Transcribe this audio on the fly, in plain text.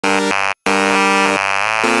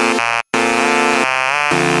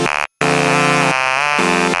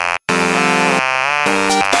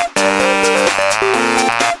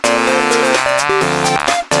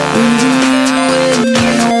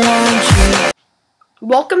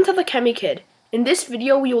Welcome to TheChemiKid. In this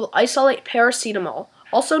video, we will isolate paracetamol,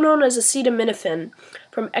 also known as acetaminophen,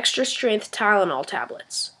 from Extra Strength Tylenol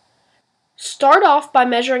tablets. Start off by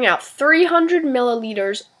measuring out 300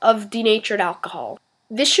 milliliters of denatured alcohol.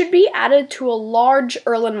 This should be added to a large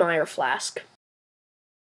Erlenmeyer flask.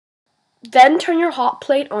 Then turn your hot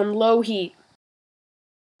plate on low heat.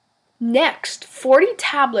 Next, 40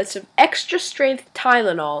 tablets of Extra Strength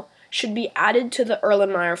Tylenol should be added to the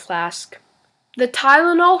Erlenmeyer flask. The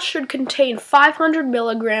Tylenol should contain 500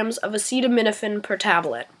 milligrams of acetaminophen per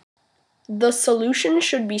tablet. The solution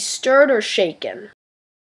should be stirred or shaken.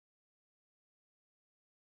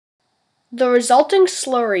 The resulting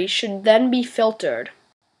slurry should then be filtered.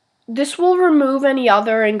 This will remove any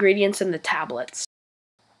other ingredients in the tablets.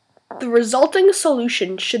 The resulting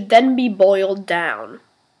solution should then be boiled down.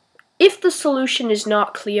 If the solution is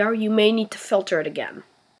not clear, you may need to filter it again.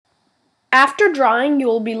 After drying, you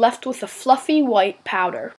will be left with a fluffy white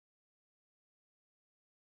powder.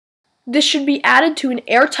 This should be added to an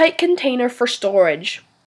airtight container for storage.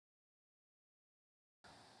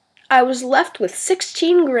 I was left with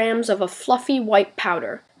 16 grams of a fluffy white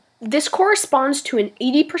powder. This corresponds to an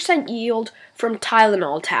 80% yield from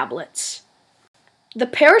Tylenol tablets. The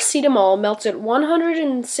paracetamol melts at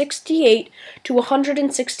 168 to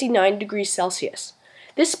 169 degrees Celsius.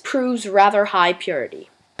 This proves rather high purity.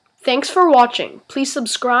 Thanks for watching. Please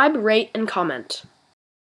subscribe, rate, and comment.